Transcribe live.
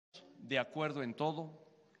de acuerdo en todo,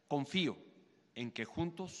 confío en que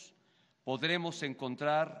juntos podremos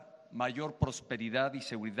encontrar mayor prosperidad y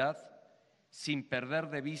seguridad sin perder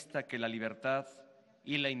de vista que la libertad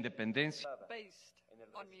y la independencia, based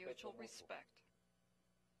on mutual respect.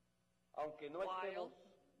 Aunque no estemos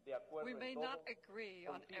de acuerdo We may en not todo, agree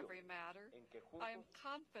on confío every matter. en que I am juntos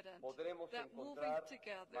confident podremos that moving encontrar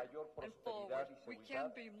together mayor and prosperidad forward, y we can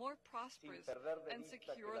seguridad be more sin prosperous perder de and vista que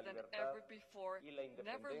secure la than libertad ever before, y la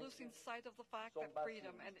never independencia losing sight of the fact son that base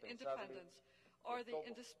freedom and indispensable independence de are the todo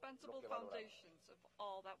indispensable lo que valoramos. foundations of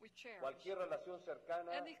all that we cherish. Cualquier relación cercana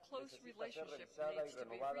Any close necesita ser relationship revisada y needs to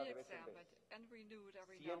be renovada de vez en re-examined vez. and renewed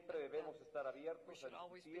every now Siempre and then. debemos estar We abiertos a should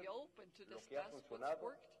always be discutir open to lo que ha discuss what's funcionado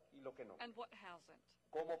worked y lo que no. and what hasn't.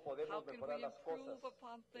 Cómo How podemos can mejorar we las cosas improve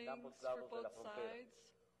upon en things ambos for lados de la both frontera. sides?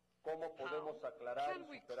 Cómo podemos How aclarar can y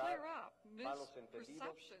we superar clear up malos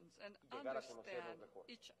entendidos misperceptions and y llegar a conocernos understand mejor.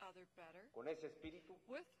 each other better? Con ese espíritu,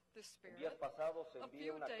 With the en días spirit, pasados a envié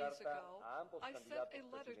few una days carta ago, a ambos I sent candidatos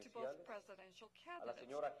a letter to both presidenciales, presidential a la candidates,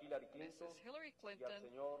 señora Hillary Clinton Mrs. Hillary y al Clinton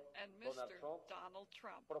señor and Donald Mr. Trump, Donald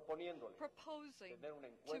Trump, proponiéndole proposing tener un to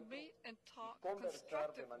encuentro meet and y talk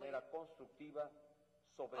conversar de constructively manera constructiva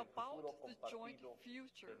sobre el about futuro the joint compartido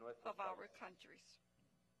future de nuestros of our países. countries.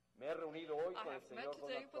 Me he reunido hoy I con el have met señor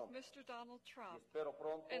today Donald with Trump Mr. Donald y Trump, espero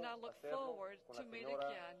pronto and I look hacerlo forward con to la meet señora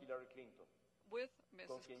again Hillary Clinton, with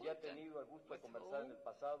con Mrs. quien ya he Clinton, tenido el gusto de with conversar en whom el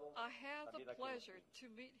pasado, I had the también aquí en Los pleasure Pinos. to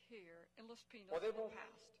meet here in Los Pinos in Podemos the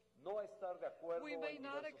past. no estar de acuerdo We may en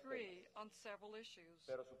not diversos agree temas, on several issues,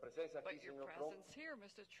 pero su presencia but aquí, your señor Trump, presence here,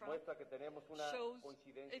 Mr. Trump, muestra que tenemos una shows a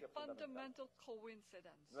coincidencia fundamental. fundamental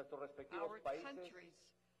coincidence. Nuestros respectivos Our países countries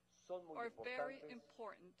son muy are very importantes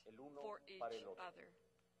important el uno for each para el otro. other.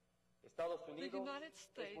 Estados The Unidos United es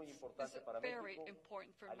States muy is importante para very México,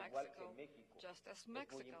 important for al igual que Mexico, México just as es muy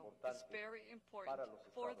Mexico is importante very para important los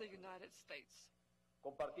for Estados the Unidos. United States.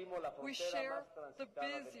 Compartimos la We frontera share más the transitada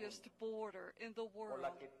del busiest mundo, border in the por world,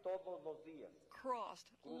 la que todos los días crossed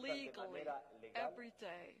cruzan de legally manera legal every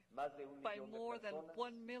day más de 1 by millón de more than personas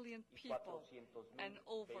 1 million y people 400,000 and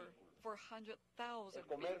over vehículos. 400,000 El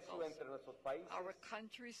comercio vehicles. entre nuestros países Our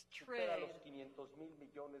country's supera trade los 500,000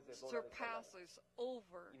 millones de dólares al año. surpasses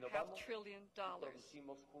over Innovamos $500 billion. y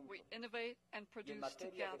producimos juntos. We innovate and Y en produce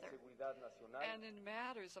materia de together. seguridad nacional, And in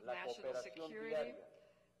matters of la national cooperación security, diaria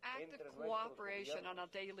active entre nuestros cooperation on a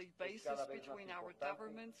gobiernos daily es basis cada vez más between our importante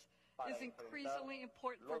governments para is enfrentar increasingly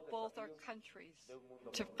important for los both our desafíos countries de un mundo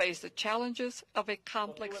to global. face the challenges of a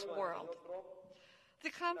complex Sostuve con el world. señor Trump The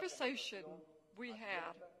conversation we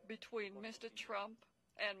had abierta between y Mr. constructiva. Trump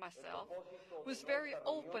and myself El propósito was de very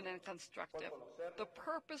nuestra open reunión and constructive. fue conocernos The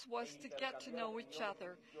purpose was e to get to know intercambiar each opiniones y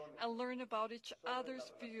other visiones and learn about each sobre la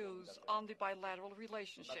other's relación views bilateral. on the bilateral En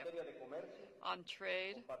relationship. materia de comercio, On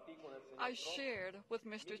trade, compartí con el señor I Trump shared with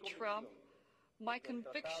mi Mr. convicción Trump my que el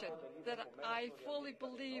conviction Tratado de Libre that I Comercio de fully América del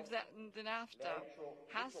believe Norte that the le ha NAFTA hecho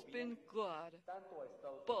has mucho been bien good tanto a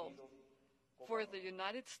Estados both Unidos como for a the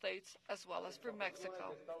United States as well as for Las exportaciones Mexico.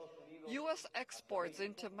 de Estados Unidos U.S. hacia exports México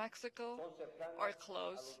into Mexico son cercanas are a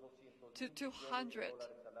close los to 200,000 millones de 200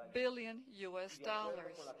 dólares al año. billion U.S. Y de acuerdo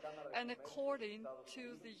dollars. con la Cámara de And Comercio de according Estados to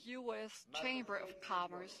Unidos, the U.S. más de Chamber of 6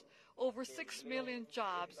 Commerce, millones over de 6 empleos million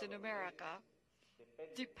jobs in estadounidenses America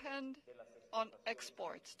dependen depend de las on exportaciones.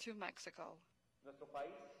 exports to Mexico. Nuestro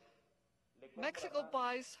país le compra Mexico más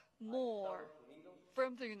buys a more Estados Unidos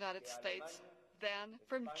from the United que a States Alemania, than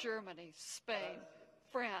from España, Germany, Spain,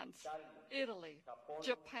 Francia, France, Italia, Italy, Japón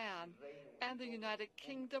Japan, y Reino and the Unido United juntos.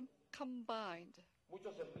 Kingdom combined.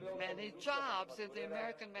 Muchos empleos en la Many industria jobs in the manufacturera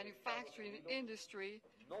American de Estados manufacturing Unidos industry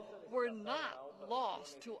no se were desplazaron not a otras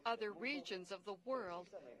lost regiones to del other mundo regions of the world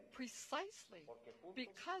precisamente precisely porque juntos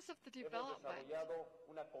because of the hemos development desarrollado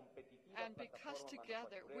una competitiva and because plataforma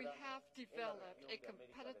together we manufacturera have en la developed región a de América del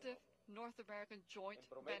competitive Norte. North American joint En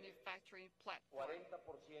promedio, manufacturing platform.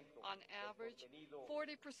 40% On del average, contenido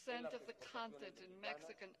 40% en las of the content exportaciones in mexicanas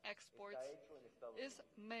Mexican exports está hecho en Estados is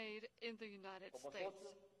Unidos. made in the United Como States.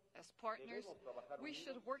 socios, As partners, debemos trabajar we unidos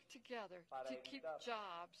should work together para to keep evitar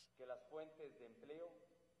jobs que las fuentes de empleo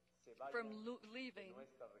se vayan from de leaving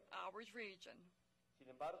nuestra región. our region. Sin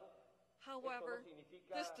embargo, However, esto no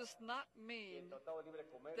significa this does not que mean el Tratado de Libre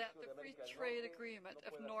Comercio that de the Free América del Trade Norte Agreement no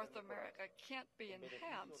of pueda North ser mejorado America can't be en beneficio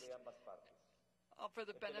enhanced de ambas partes. for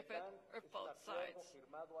the El benefit TEMECAN of es un both acuerdo sides.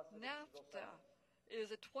 firmado hace 22 NAFTA años.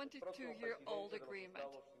 is a El próximo 22-year-old presidente de los agreement.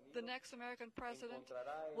 Estados The Unidos next American president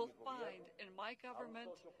encontrará en will mi find gobierno in my a un government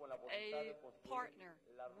socio con la voluntad a de construir partner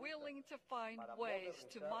la ruta willing to find para ways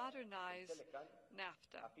to modernizar el modernize TEMECAN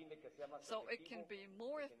NAFTA a fin de que sea más so it can efectivo be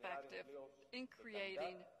more de generar effective empleos in de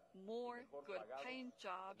creating calidad more mejor good pagados paying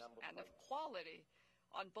jobs en ambos and of países. quality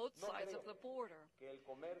on both No sides creo of the border. que el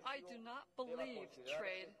comercio I do not deba believe considerarse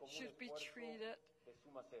trade como un should be esfuerzo treated de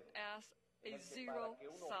suma cero, as en a el que para que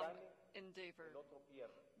uno zero-sum gane, endeavor, el otro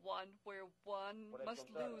pierde. one where one Por el must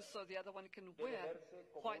contrario, lose so the other one can debe win. verse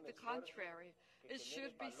como Quite un the esfuerzo contrary. que It genere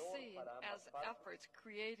should be valor seen para ambas as partes efforts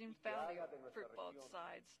creating y que value haga de for nuestra both región,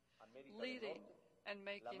 sides, América del leading Norte, and la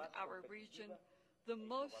making más our region competitiva the e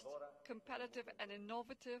most innovadora competitive del and mundo.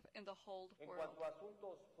 innovative in the whole En world. cuanto a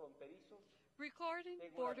asuntos fronterizos, Regarding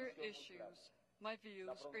tengo una border visión muy issues, clara. my La views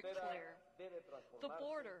are frontera clear. debe The transformarse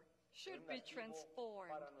border en should un be activo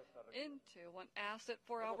transformed para nuestra región. into an asset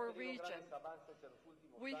for Hemos our tenido region. grandes avances en los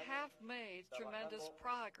últimos We años, have made tremendous trabajando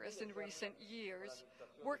progress muy in de cerca recent con la years,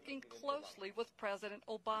 administración del working presidente closely Obama. with President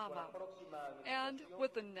Con Obama. la próxima And administración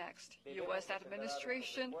with the next debemos U.S. acelerar estos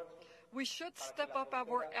administration, esfuerzos we should para que step la up our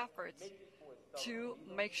frontera efforts México-Estados to Unidos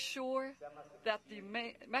make sure sea más that the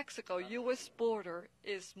eficiente. Mexico-U.S. border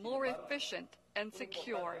is more efficient and Un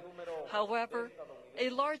secure. importante número However, de a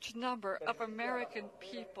large number of American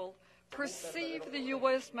people perceive the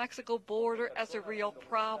U.S.-Mexico border as a real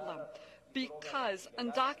problem because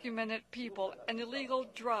undocumented people and illegal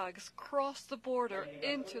drugs cross the border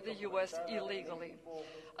into the U.S. illegally.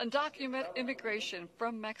 Undocumented immigration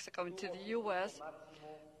from Mexico into the U.S.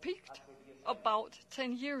 peaked about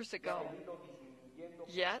 10 years ago.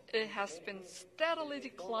 Yet it has been steadily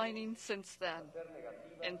declining since then.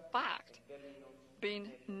 In fact,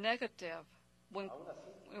 being negative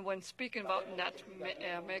when speaking about net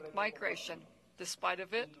migration. Despite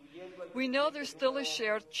of it, we know there's still a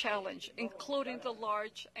shared challenge, including the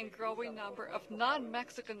large and growing number of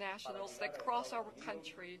non-Mexican nationals that cross our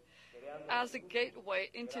country as a gateway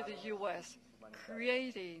into the U.S.,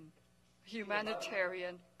 creating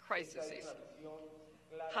humanitarian crises.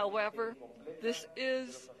 However, this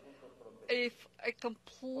is an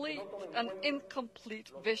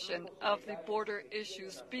incomplete vision of the border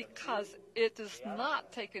issues because it does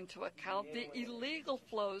not take into account the illegal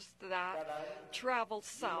flows that travel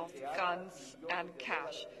south, guns and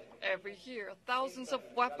cash. Every year, thousands of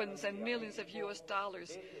weapons and millions of U.S.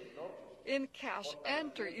 dollars in cash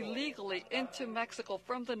enter illegally into Mexico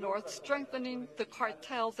from the north, strengthening the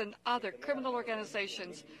cartels and other criminal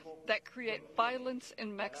organizations that create violence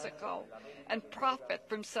in Mexico and profit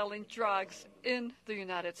from selling drugs in the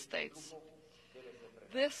United States.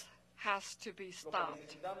 This has to be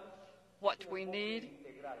stopped. What we need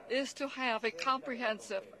is to have a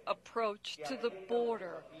comprehensive approach to the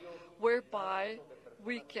border whereby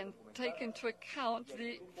we can take into account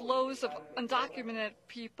the flows of undocumented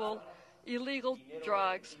people, illegal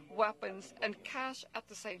drugs, weapons, and cash at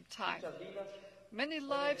the same time. Many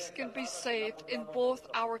lives can be saved in both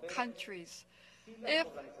our countries if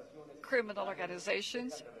criminal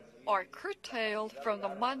organizations are curtailed from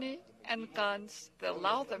the money and guns that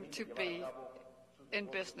allow them to be in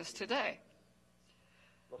business today.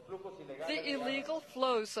 The illegal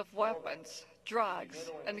flows of weapons, drugs,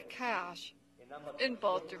 and cash in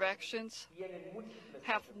both directions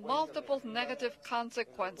have multiple negative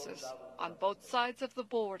consequences on both sides of the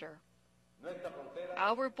border.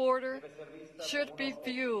 Our border should be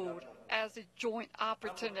viewed as a joint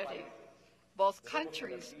opportunity. Both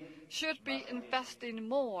countries should be investing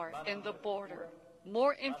more in the border,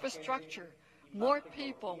 more infrastructure, more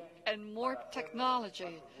people, and more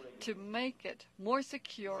technology to make it more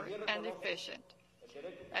secure and efficient.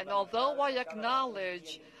 And although I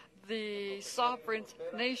acknowledge the sovereign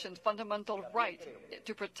nation's fundamental right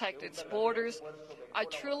to protect its borders, I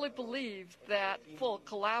truly believe that full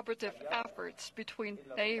collaborative efforts between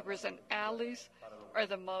neighbors and allies are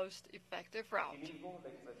the most effective route.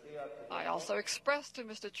 I also expressed to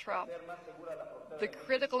Mr. Trump the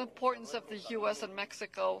critical importance of the U.S. and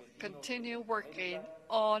Mexico continue working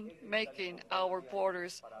on making our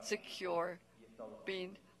borders secure,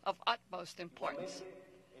 being of utmost importance.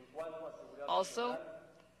 Also,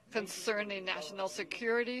 concerning national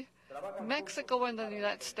security, Mexico and the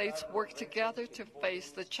United States work together to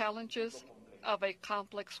face the challenges of a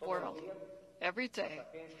complex world. Every day,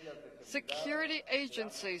 security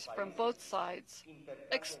agencies from both sides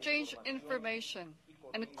exchange information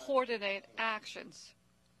and coordinate actions.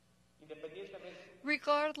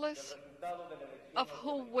 Regardless of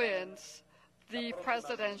who wins the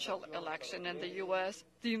presidential election in the U.S.,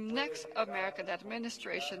 the next American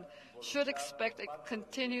administration should expect a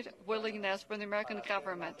continued willingness from the American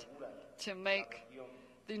government to make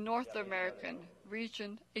the North American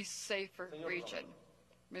region a safer region.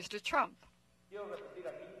 Mr. Trump,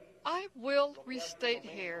 I will restate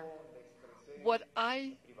here what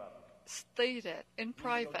I stated in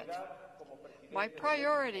private. My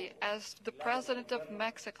priority as the President of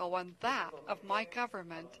Mexico and that of my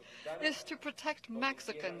government is to protect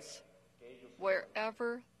Mexicans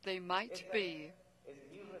wherever they might be.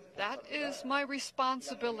 That is my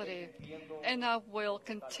responsibility, and I will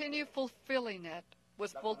continue fulfilling it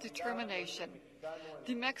with full determination.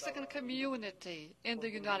 The Mexican community in the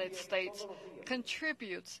United States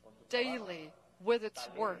contributes daily with its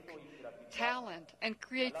work, talent, and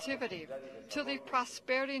creativity to the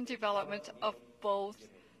prosperity and development of both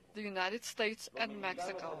the United States and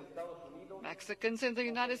Mexico. Mexicans in the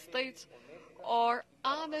United States are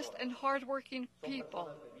honest and hardworking people.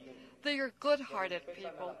 They are good-hearted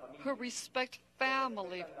people who respect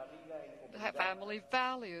family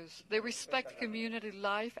values. They respect community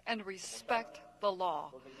life and respect the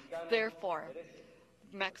law. Therefore,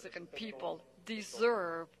 Mexican people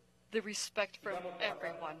deserve the respect from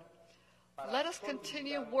everyone. Let us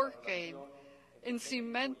continue working in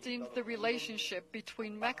cementing the relationship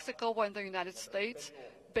between Mexico and the United States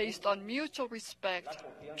based on mutual respect,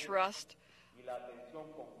 trust,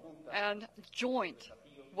 and joint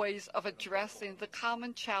ways of addressing the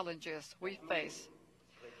common challenges we face.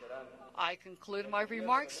 I conclude my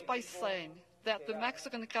remarks by saying that the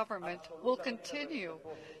Mexican government will continue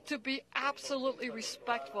to be absolutely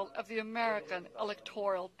respectful of the American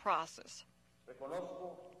electoral process.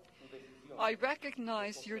 I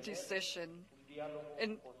recognize your decision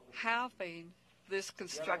in having this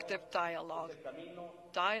constructive dialogue.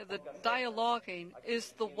 The dialoguing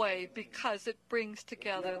is the way because it brings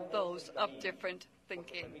together those of different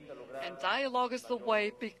thinking. And dialogue is the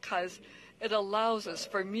way because it allows us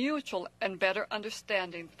for mutual and better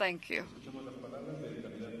understanding. Thank you.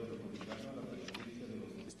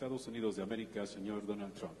 Estados Unidos de América, señor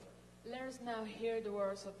Donald Trump. Let us now hear the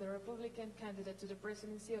words of the Republican candidate to the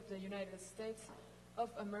presidency of the United States of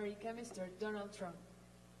America, Mr. Donald Trump.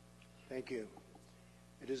 Thank you.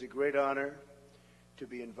 It is a great honor to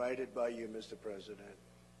be invited by you, Mr. President.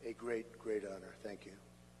 A great, great honor. Thank you.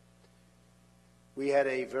 We had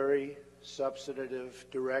a very substantive,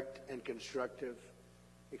 direct, and constructive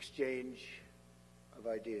exchange of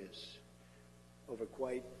ideas over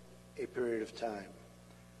quite a period of time.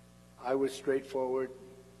 I was straightforward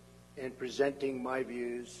in presenting my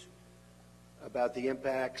views about the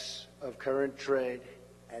impacts of current trade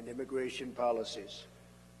and immigration policies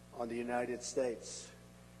on the United States.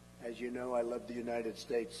 As you know, I love the United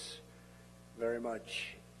States very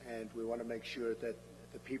much, and we want to make sure that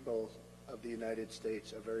the people of the United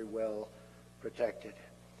States are very well protected.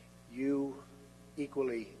 You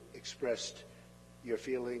equally expressed your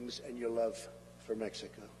feelings and your love for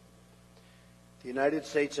Mexico. The United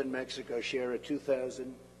States and Mexico share a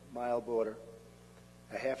 2,000-mile border,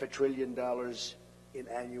 $500 billion in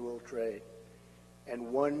annual trade,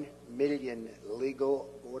 and 1 million legal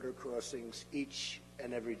border crossings each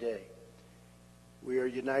and every day. We are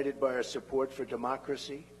united by our support for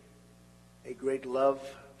democracy, a great love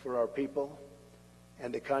for our people,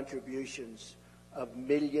 and the contributions of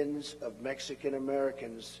millions of Mexican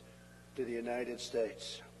Americans to the United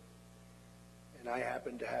States. And I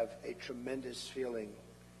happen to have a tremendous feeling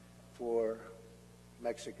for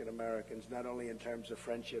Mexican Americans, not only in terms of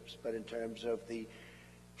friendships, but in terms of the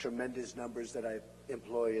tremendous numbers that I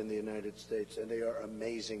employ in the United States. And they are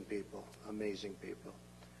amazing people, amazing people.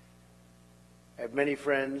 I have many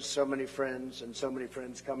friends, so many friends, and so many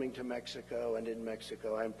friends coming to Mexico and in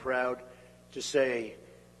Mexico. I'm proud to say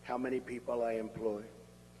how many people I employ.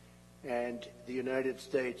 And the United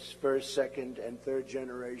States, first, second, and third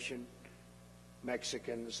generation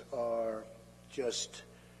Mexicans are just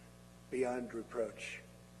beyond reproach.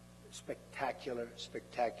 Spectacular,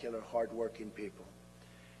 spectacular, hardworking people.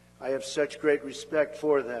 I have such great respect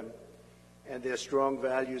for them and their strong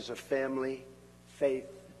values of family, faith,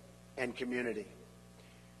 and community.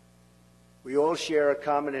 We all share a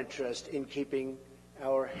common interest in keeping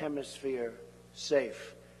our hemisphere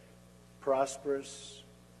safe, prosperous,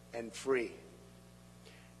 and free.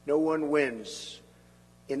 No one wins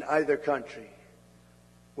in either country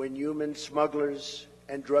when human smugglers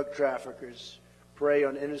and drug traffickers prey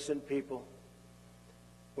on innocent people,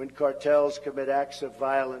 when cartels commit acts of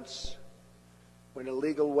violence, when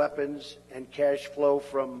illegal weapons and cash flow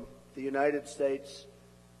from the United States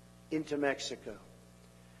into Mexico,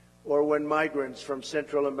 or when migrants from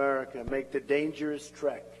Central America make the dangerous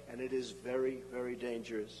trek, and it is very, very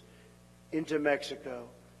dangerous, into Mexico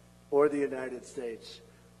or the United States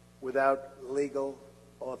without legal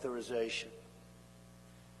authorization.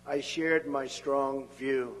 I shared my strong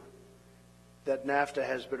view that NAFTA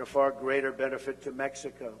has been a far greater benefit to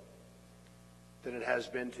Mexico than it has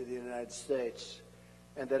been to the United States,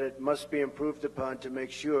 and that it must be improved upon to make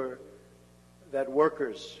sure that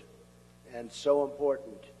workers, and so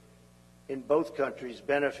important, in both countries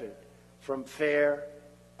benefit from fair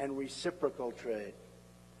and reciprocal trade.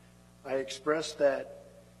 I expressed that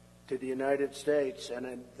to the United States and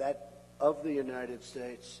in that of the United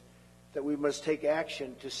States, that we must take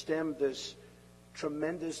action to stem this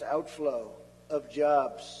tremendous outflow of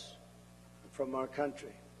jobs from our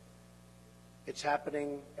country. It's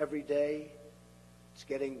happening every day. It's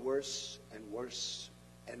getting worse and worse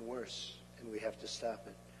and worse, and we have to stop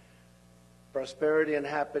it. Prosperity and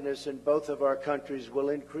happiness in both of our countries will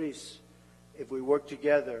increase if we work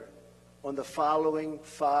together on the following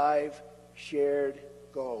 5 shared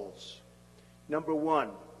goals. Number 1,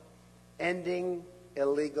 ending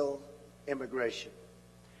illegal immigration,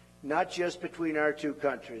 not just between our two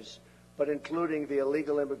countries, but including the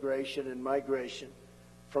illegal immigration and migration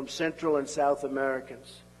from Central and South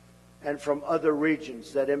Americans and from other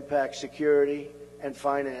regions that impact security and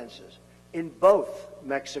finances in both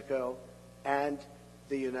Mexico and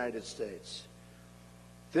the United States.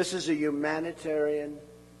 This is a humanitarian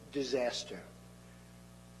disaster.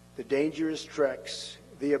 The dangerous treks,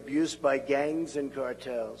 the abuse by gangs and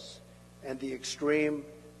cartels, and the extreme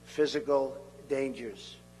physical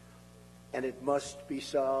dangers. And it must be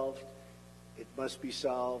solved. It must be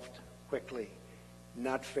solved quickly.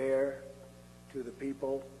 Not fair to the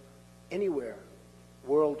people anywhere,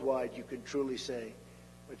 worldwide, you can truly say,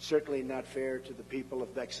 but certainly not fair to the people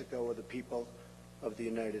of Mexico or the people of the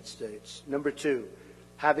United States. Number 2,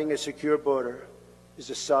 having a secure border is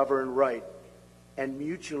a sovereign right and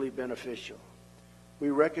mutually beneficial. We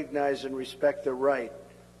recognize and respect the right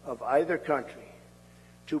of either country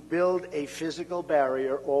to build a physical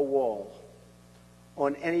barrier or wall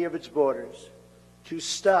on any of its borders to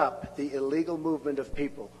stop the illegal movement of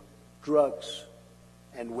people, drugs,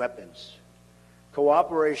 and weapons.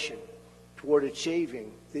 Cooperation toward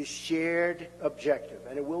achieving this shared objective,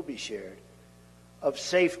 and it will be shared, of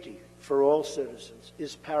safety for all citizens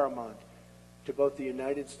is paramount to both the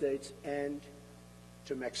United States and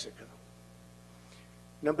to Mexico.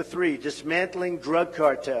 Number 3, dismantling drug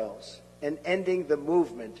cartels and ending the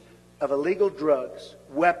movement of illegal drugs,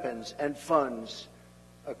 weapons, and funds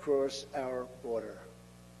across our border.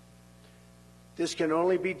 This can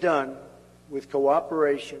only be done with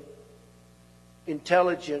cooperation,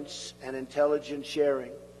 intelligence and intelligence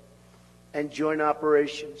sharing, and joint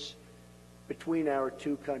operations between our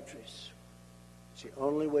two countries. It's the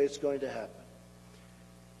only way it's going to happen.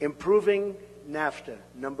 Improving NAFTA,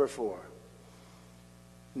 number 4.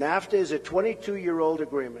 NAFTA is a 22-year-old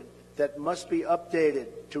agreement that must be updated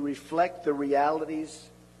to reflect the realities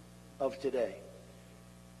of today.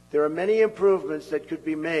 There are many improvements that could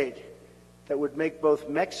be made that would make both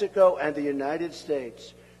Mexico and the United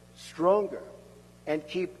States stronger and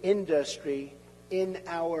keep industry in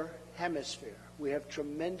our hemisphere. We have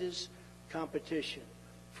tremendous competition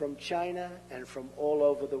from China and from all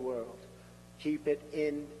over the world. Keep it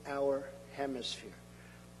in our hemisphere.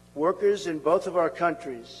 Workers in both of our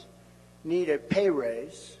countries need a pay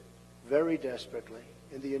raise very desperately.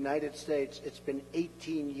 In the United States, it's been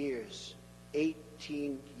 18 years.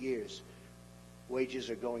 18 years. Wages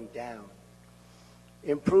are going down.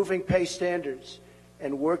 Improving pay standards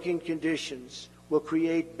and working conditions will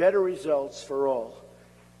create better results for all,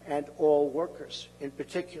 and all workers in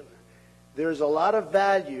particular. There's a lot of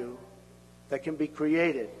value that can be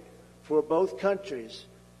created for both countries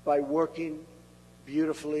by working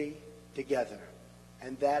beautifully together,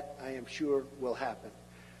 and that, I am sure, will happen.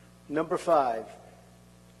 Number 5,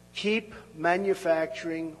 keep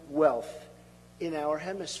manufacturing wealth in our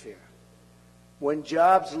hemisphere. When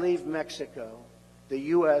jobs leave Mexico, the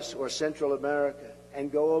U.S., or Central America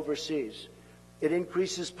and go overseas, it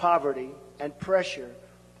increases poverty and pressure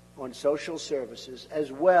on social services,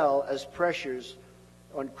 as well as pressures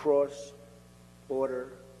on cross-border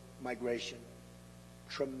migration.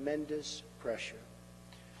 Tremendous pressure.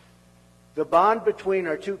 The bond between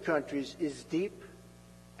our two countries is deep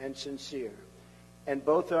and sincere, and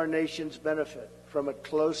both our nations benefit from a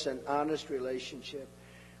close and honest relationship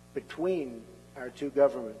between our two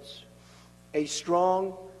governments. A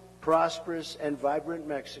strong, prosperous, and vibrant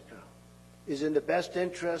Mexico is in the best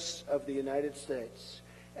interests of the United States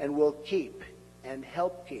and will keep and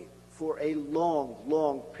help keep for a long,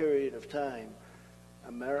 long period of time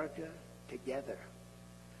America together.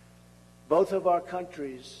 Both of our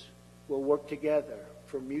countries will work together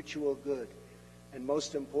for mutual good, and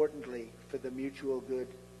most importantly, for the mutual good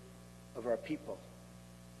of our people.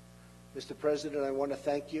 Mr. President, I want to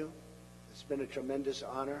thank you. It's been a tremendous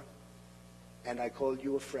honor, and I call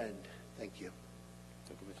you a friend. Thank you.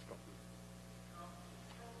 Thank you, Mr. President.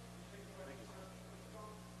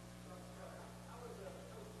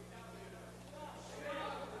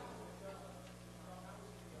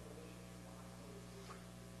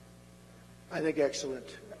 I think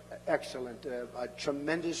excellent. Excellent. A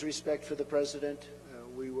tremendous respect for the president.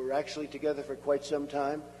 We were actually together for quite some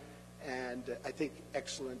time, and I think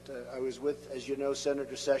excellent. I was with, as you know,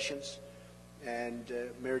 Senator Sessions and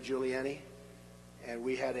Mayor Giuliani, and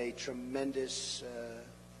we had a tremendous,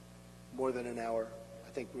 more than an hour. I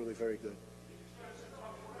think really very good.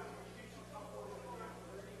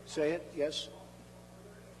 Say it, yes?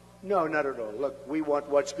 No, not at all. Look, we want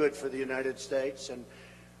what's good for the United States, and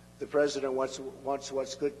the president wants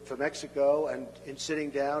what's good for Mexico, and in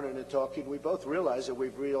sitting down and in talking, we both realize, and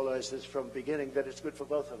we've realized this from the beginning, that it's good for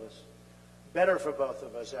both of us. Better for both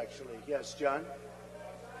of us, actually. Yes, John?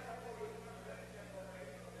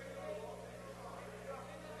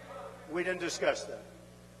 We didn't discuss that.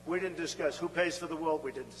 We didn't discuss who pays for the wall.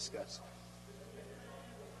 We didn't discuss.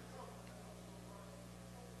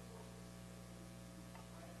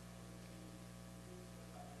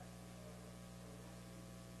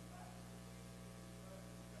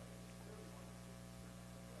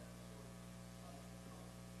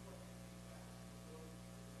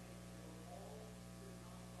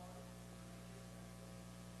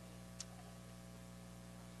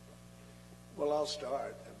 Well, I'll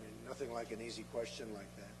start. I mean, nothing like an easy question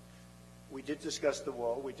like that. We did discuss the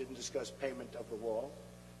wall. We didn't discuss payment of the wall.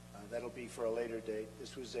 That'll be for a later date.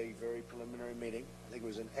 This was a very preliminary meeting. I think it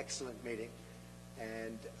was an excellent meeting.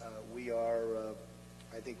 And we are,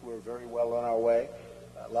 I think we're very well on our way.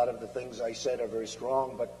 A lot of the things I said are very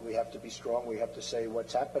strong, but we have to be strong. We have to say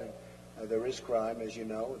what's happening. There is crime, as you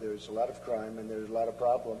know. There's a lot of crime and there's a lot of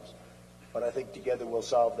problems. But I think together we'll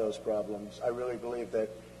solve those problems. I really believe that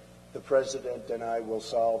the president and I will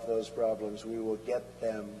solve those problems. We will get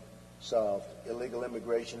them solved. Illegal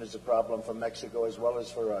immigration is a problem for Mexico as well as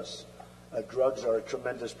for us. Drugs are a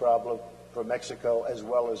tremendous problem for Mexico as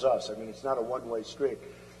well as us. I mean, it's not a one-way street.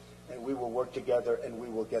 And we will work together and we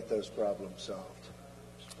will get those problems solved.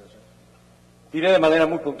 Mr. President. Diré de manera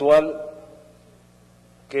muy puntual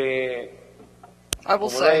que I will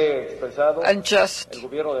say, and just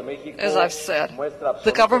as I've said,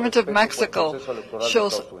 the government of Mexico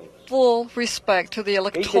shows full respect to the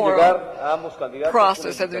electoral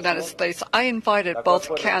process in the United States. I invited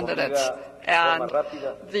both candidates, and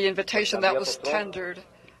the invitation that was tendered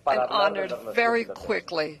and honored very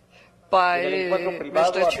quickly by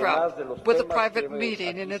Mr. Trump with a private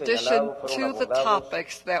meeting. In addition to the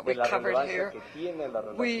topics that we covered here,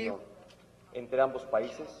 we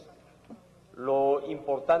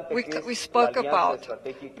spoke about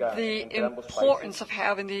the importance of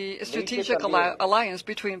having the strategic alliance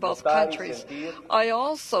between both countries. I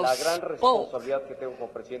also spoke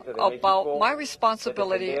about my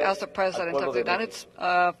responsibility as the President of the United States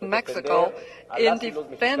of Mexico in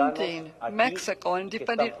defending Mexico and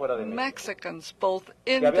defending Mexicans both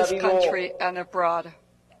in this country and abroad.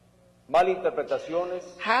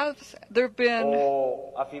 Have there been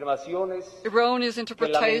erroneous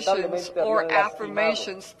interpretations or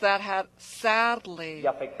affirmations that had sadly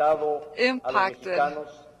impacted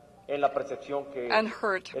and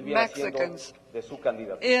hurt Mexicans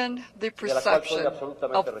in the perception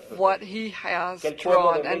of what he has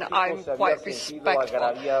drawn, and I'm quite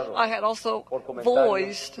respectful. I had also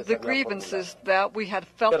voiced the grievances that we had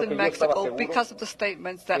felt in Mexico because of the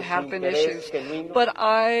statements that had been issued. But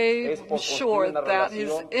I'm sure that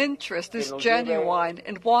his interest is genuine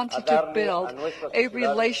in wanting to build a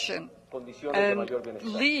relation and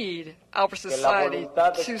lead our society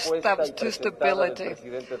to stability.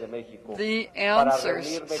 The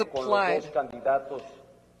answers supplied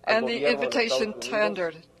and the invitation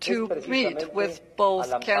tendered to meet with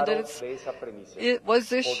both candidates, it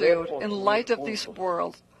was issued in light of these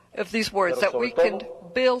words that we can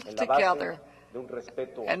build together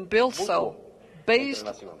and build so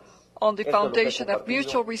based on the foundation of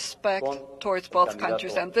mutual respect towards both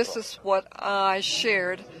countries. And this is what I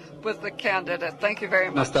shared with the candidate. Thank you very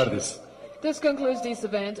much. This concludes this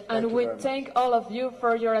event, and we thank all of you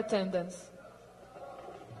for your attendance.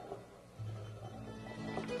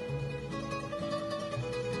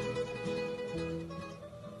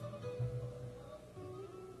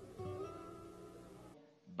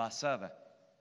 Basada